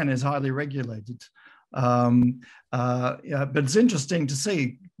CNN is highly regulated. But it's interesting to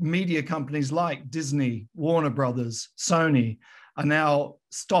see media companies like Disney, Warner Brothers, Sony are now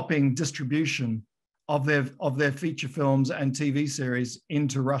stopping distribution of their feature films and TV series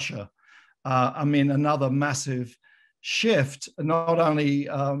into Russia. I mean, another massive shift, not only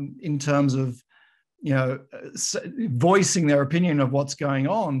in terms of voicing their opinion of what's going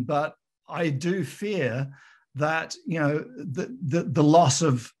on, but I do fear that the loss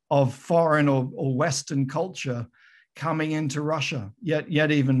of foreign or Western culture coming into Russia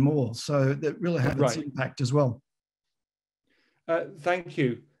yet even more. So that really has its impact as well. Thank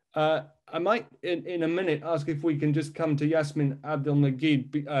you. I might, in a minute, ask if we can just come to Yasmin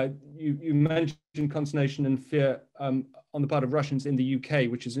Abdelmajid. You mentioned consternation and fear on the part of Russians in the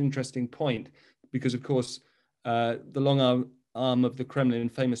UK, which is an interesting point, because, of course, the long arm of the Kremlin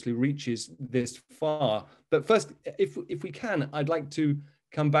famously reaches this far. But first, if we can, I'd like to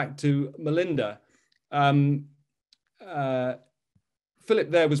come back to Melinda. Philip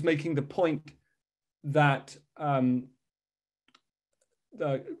there was making the point that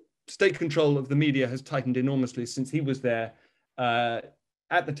the state control of the media has tightened enormously since he was there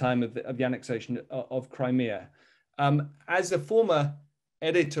at the time of the annexation of Crimea. As a former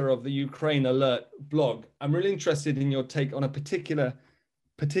editor of the Ukraine Alert blog, I'm really interested in your take on a particular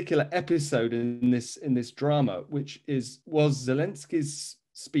episode in this drama, which was Zelensky's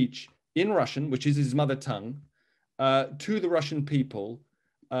speech in Russian, which is his mother tongue, to the Russian people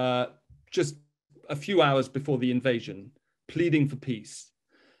just a few hours before the invasion, pleading for peace.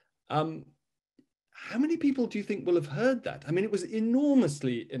 How many people do you think will have heard that? I mean, it was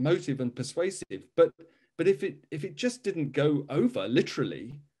enormously emotive and persuasive, but if it just didn't go over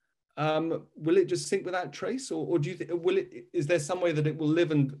literally, will it just sink without trace, or do you think is there some way that it will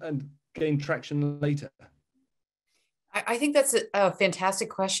live and gain traction later? I think that's a fantastic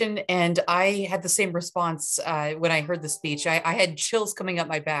question. And I had the same response when I heard the speech. I had chills coming up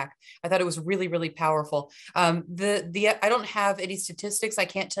my back. I thought it was really, really powerful. I don't have any statistics. I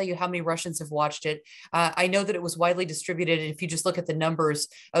can't tell you how many Russians have watched it. I know that it was widely distributed. And if you just look at the numbers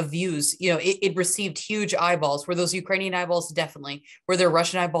of views, it received huge eyeballs. Were those Ukrainian eyeballs? Definitely. Were there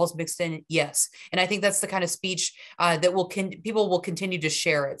Russian eyeballs mixed in? Yes. And I think that's the kind of speech that people will continue to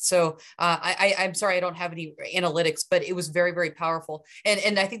share it. So I'm sorry, I don't have any analytics, but it was very, very powerful.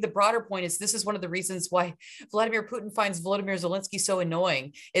 And I think the broader point is this is one of the reasons why Vladimir Putin finds Volodymyr Zelensky so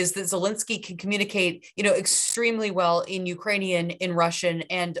annoying, is that Zelensky can communicate, extremely well in Ukrainian, in Russian,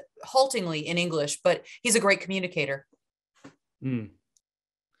 and haltingly in English, but he's a great communicator. Mm.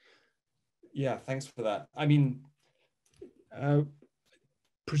 Yeah, thanks for that. I mean,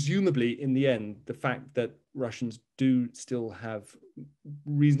 presumably in the end, the fact that Russians do still have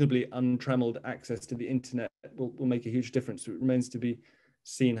reasonably untrammeled access to the internet will make a huge difference. It remains to be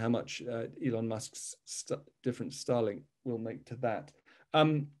seen how much Elon Musk's different Starlink will make to that.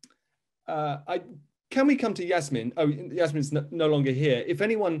 Can we come to Yasmin? Oh, Yasmin's no longer here. If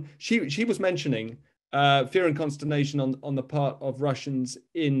anyone, she was mentioning fear and consternation on the part of Russians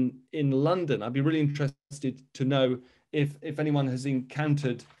in London. I'd be really interested to know if anyone has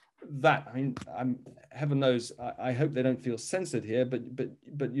encountered that. I mean, heaven knows, I hope they don't feel censored here,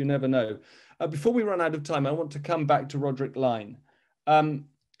 but you never know. Before we run out of time, I want to come back to Roderic Lyne. A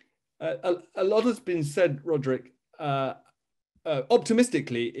lot has been said, Roderic,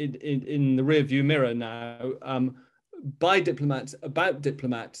 optimistically in the rearview mirror now, by diplomats, about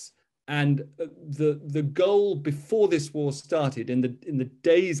diplomats, and the goal before this war started, in the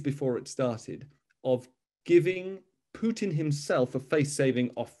days before it started, of giving Putin himself a face-saving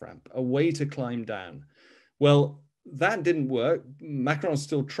off-ramp, a way to climb down. Well, that didn't work. Macron's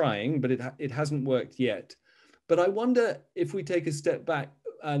still trying, but it hasn't worked yet. But I wonder if we take a step back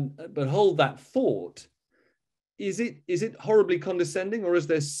but hold that thought, is it horribly condescending, or is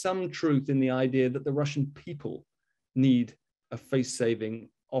there some truth in the idea that the Russian people need a face-saving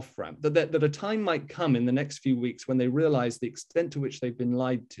off-ramp, that a time might come in the next few weeks when they realize the extent to which they've been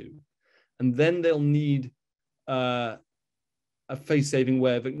lied to, and then they'll need a face-saving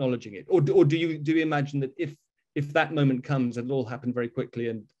way of acknowledging it? Or do you imagine that if that moment comes, it'll all happen very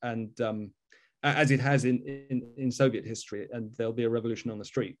quickly and as it has in Soviet history, and there'll be a revolution on the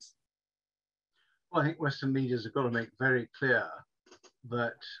streets? Well, I think Western leaders have got to make very clear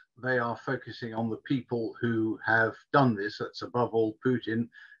that they are focusing on the people who have done this. That's above all Putin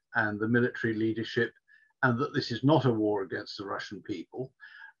and the military leadership, and that this is not a war against the Russian people.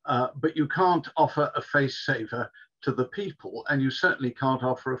 But you can't offer a face saver to the people, and you certainly can't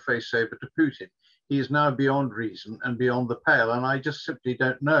offer a face saver to Putin. He is now beyond reason and beyond the pale, and I just simply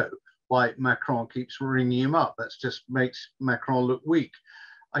don't know why Macron keeps ringing him up. That just makes Macron look weak.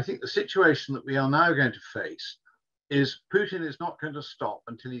 I think the situation that we are now going to face is Putin is not going to stop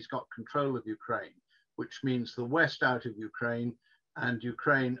until he's got control of Ukraine, which means the West out of Ukraine and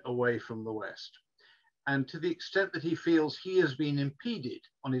Ukraine away from the West. And to the extent that he feels he has been impeded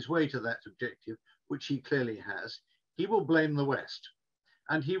on his way to that objective, which he clearly has, he will blame the West.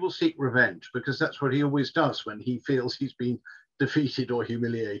 And he will seek revenge, because that's what he always does when he feels he's been defeated or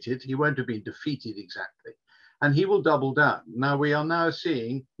humiliated. He won't have been defeated exactly. And he will double down. Now, we are now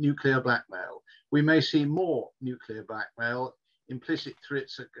seeing nuclear blackmail. We may see more nuclear blackmail, implicit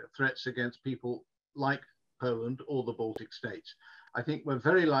threats against people like Poland or the Baltic states. I think we're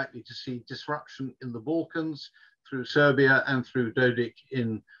very likely to see disruption in the Balkans through Serbia and through Dodik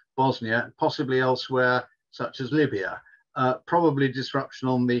in Bosnia, possibly elsewhere, such as Libya, probably disruption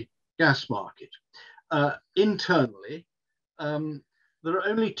on the gas market. Internally, there are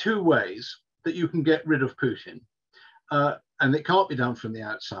only two ways that you can get rid of Putin, and it can't be done from the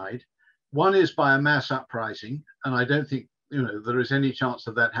outside. One is by a mass uprising, and I don't think there is any chance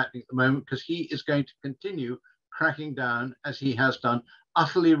of that happening at the moment, because he is going to continue cracking down, as he has done,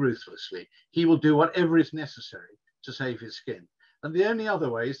 utterly ruthlessly. He will do whatever is necessary to save his skin. And the only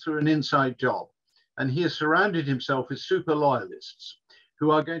other way is through an inside job. And he has surrounded himself with super loyalists who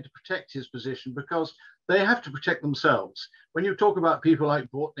are going to protect his position, because they have to protect themselves. When you talk about people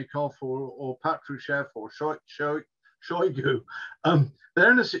like Bortnikov or Patrushev or Shoigu,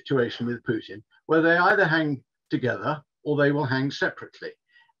 they're in a situation with Putin where they either hang together or they will hang separately.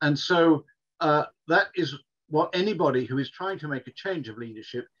 And so that is what anybody who is trying to make a change of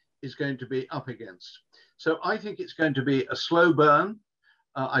leadership is going to be up against. So I think it's going to be a slow burn.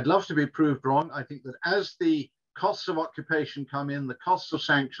 I'd love to be proved wrong. I think that as the costs of occupation come in, the costs of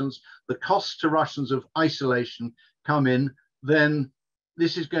sanctions, the costs to Russians of isolation come in, then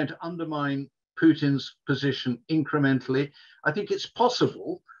this is going to undermine Putin's position incrementally. I think it's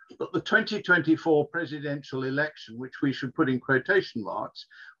possible that the 2024 presidential election, which we should put in quotation marks,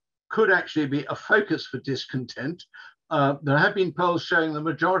 could actually be a focus for discontent. There have been polls showing the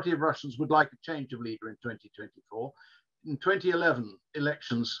majority of Russians would like a change of leader in 2024. In 2011,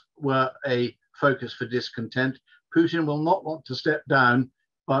 elections were a focus for discontent. Putin will not want to step down,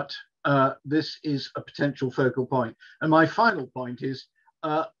 but this is a potential focal point. And my final point is,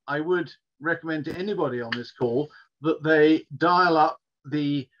 I would recommend to anybody on this call that they dial up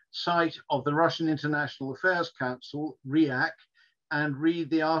the site of the Russian International Affairs Council, RIAC, and read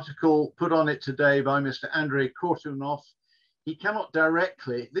the article put on it today by Mr. Andrei Kortunov. He cannot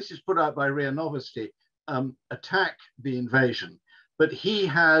directly, this is put out by RIA Novosti, attack the invasion, but he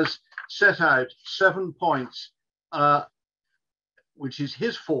has set out 7 points, which is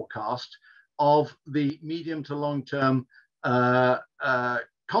his forecast of the medium to long-term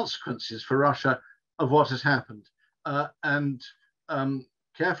consequences for Russia of what has happened.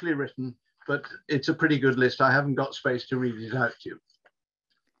 Carefully written, but it's a pretty good list. I haven't got space to read it out to you.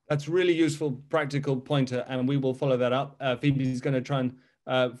 That's really useful, practical pointer, and we will follow that up. Phoebe's going to try and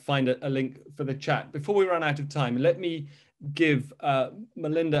find a link for the chat. Before we run out of time, let me give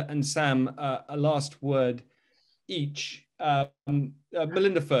Melinda and Sam a last word each.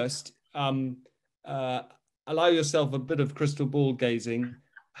 Melinda first. Allow yourself a bit of crystal ball gazing.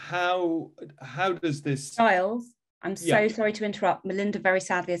 How does this... Giles, I'm so sorry to interrupt. Melinda very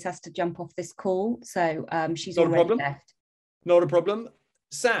sadly has to jump off this call, so she's already left. Not a problem.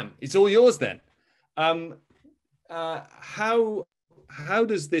 Sam, it's all yours then. How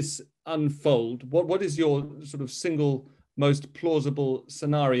does this unfold? What is your sort of single most plausible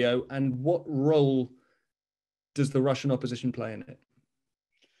scenario, and what role does the Russian opposition play in it?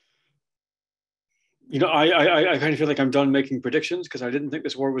 You know, I kind of feel like I'm done making predictions because I didn't think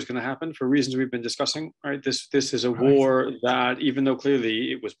this war was going to happen for reasons we've been discussing, right? This is a war that, even though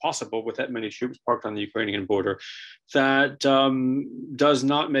clearly it was possible with that many troops parked on the Ukrainian border, that does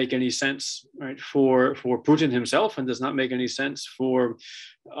not make any sense, right, for Putin himself, and does not make any sense for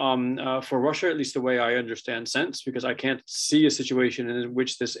Russia, at least the way I understand sense, because I can't see a situation in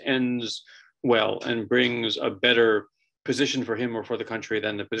which this ends well and brings a better position for him or for the country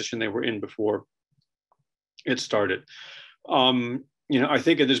than the position they were in before it started. You know, I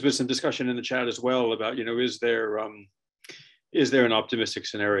think there's been some discussion in the chat as well about, you know, is there an optimistic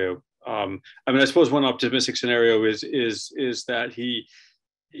scenario? I mean, I suppose one optimistic scenario is that he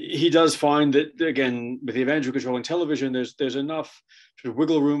does find that, again, with the advantage of controlling television, there's enough sort of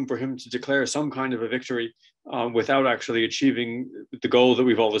wiggle room for him to declare some kind of a victory without actually achieving the goal that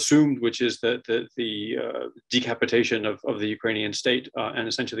we've all assumed, which is that the decapitation of the Ukrainian state and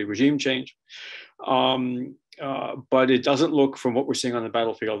essentially regime change. But it doesn't look, from what we're seeing on the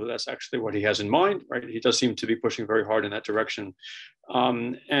battlefield, that that's actually what he has in mind, right? He does seem to be pushing very hard in that direction.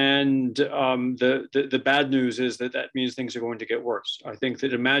 The bad news is that means things are going to get worse. I think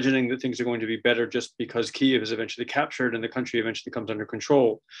that imagining that things are going to be better just because Kyiv is eventually captured and the country eventually comes under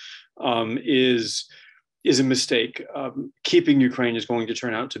control is a mistake. Keeping Ukraine is going to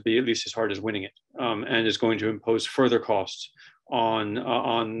turn out to be at least as hard as winning it, and is going to impose further costs on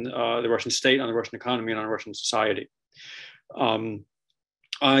the Russian state, on the Russian economy, and on Russian society.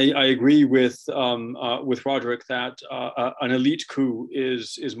 I agree with Roderic that an elite coup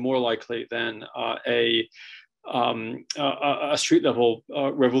is more likely than a street level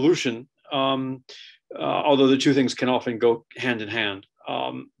revolution, although the two things can often go hand in hand.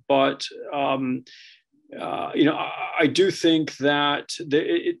 You know, I do think that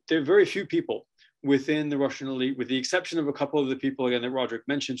there are very few people within the Russian elite, with the exception of a couple of the people, again, that Roderic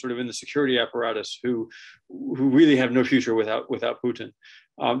mentioned, sort of in the security apparatus, who really have no future without Putin.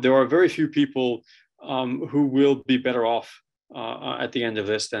 There are very few people who will be better off at the end of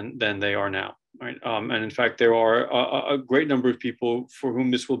this than they are now, right? And in fact, there are a great number of people for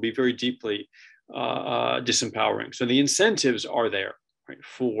whom this will be very deeply disempowering. So the incentives are there, right,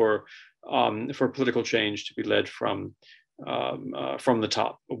 for political change to be led from the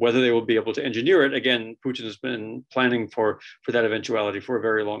top. Whether they will be able to engineer it, again, Putin has been planning for that eventuality for a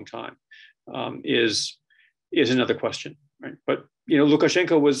very long time, is another question, right? But you know,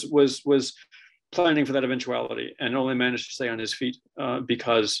 Lukashenko was planning for that eventuality and only managed to stay on his feet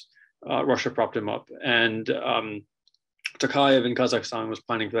because Russia propped him up. And Tokayev in Kazakhstan was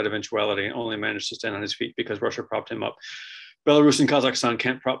planning for that eventuality and only managed to stand on his feet because Russia propped him up. Belarus and Kazakhstan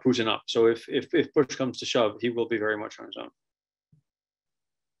can't prop Putin up. So if push comes to shove, he will be very much on his own.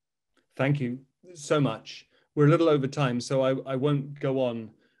 Thank you so much. we're a little over time, so I won't go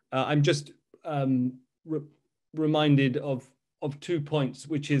on. I'm just reminded of 2 points,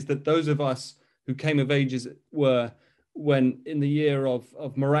 which is that those of us who came of age, as it were, when in the year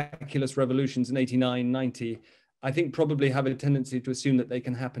of miraculous revolutions in 89, 90, I think probably have a tendency to assume that they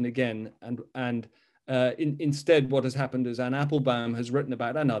can happen again. And instead, what has happened, as Anne Applebaum has written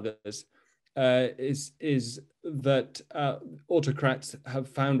about, and others, is that autocrats have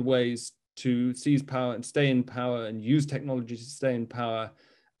found ways to seize power and stay in power and use technology to stay in power,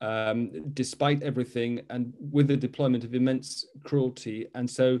 despite everything, and with the deployment of immense cruelty. And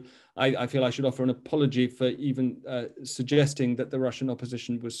so I feel I should offer an apology for even suggesting that the Russian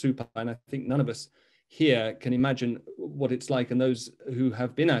opposition was supine. And I think none of us here can imagine what it's like, and those who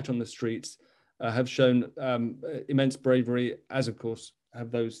have been out on the streets have shown immense bravery, as of course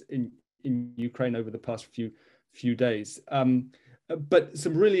have those in Ukraine over the past few days. But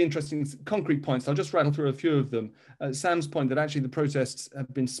some really interesting concrete points. I'll just rattle through a few of them. Sam's point that actually the protests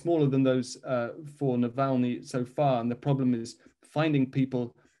have been smaller than those for Navalny so far, and the problem is finding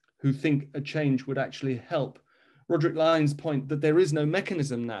people who think a change would actually help. Roderic Lyne's point that there is no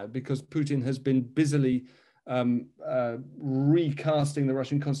mechanism now because Putin has been busily recasting the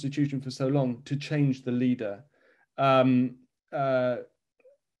Russian constitution for so long to change the leader.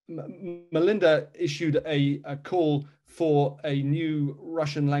 Melinda issued a call for a new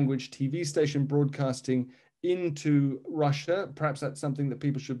Russian language TV station broadcasting into Russia. Perhaps that's something that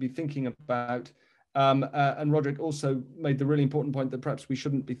people should be thinking about. And Roderic also made the really important point that perhaps we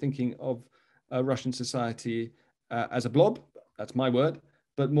shouldn't be thinking of Russian society as a blob, that's my word,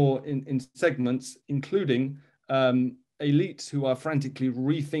 but more in segments, including elites who are frantically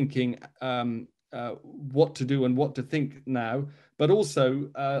rethinking what to do and what to think now, but also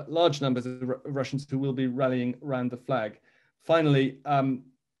large numbers of Russians who will be rallying around the flag. Finally,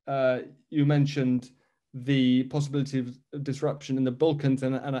 you mentioned the possibility of disruption in the Balkans,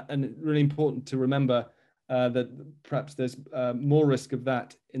 and really important to remember that perhaps there's more risk of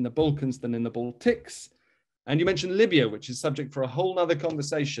that in the Balkans than in the Baltics. And you mentioned Libya, which is subject for a whole other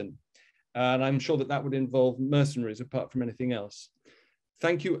conversation. And I'm sure that that would involve mercenaries apart from anything else.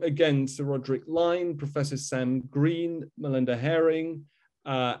 Thank you again, Sir Roderic Lyne, Professor Sam Greene, Melinda Haring,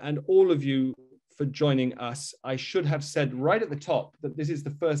 and all of you for joining us. I should have said right at the top that this is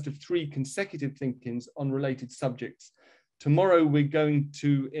the first of 3 consecutive think-ins on related subjects. Tomorrow we're going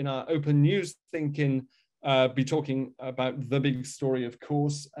to, in our open news think-in, be talking about the big story, of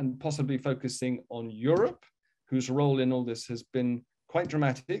course, and possibly focusing on Europe, whose role in all this has been quite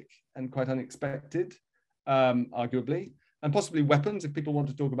dramatic and quite unexpected, arguably, and possibly weapons, if people want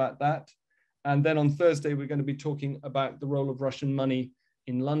to talk about that. And then on Thursday, we're going to be talking about the role of Russian money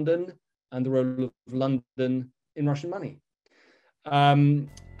in London and the role of London in Russian money in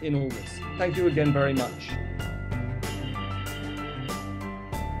all this. Thank you again very much.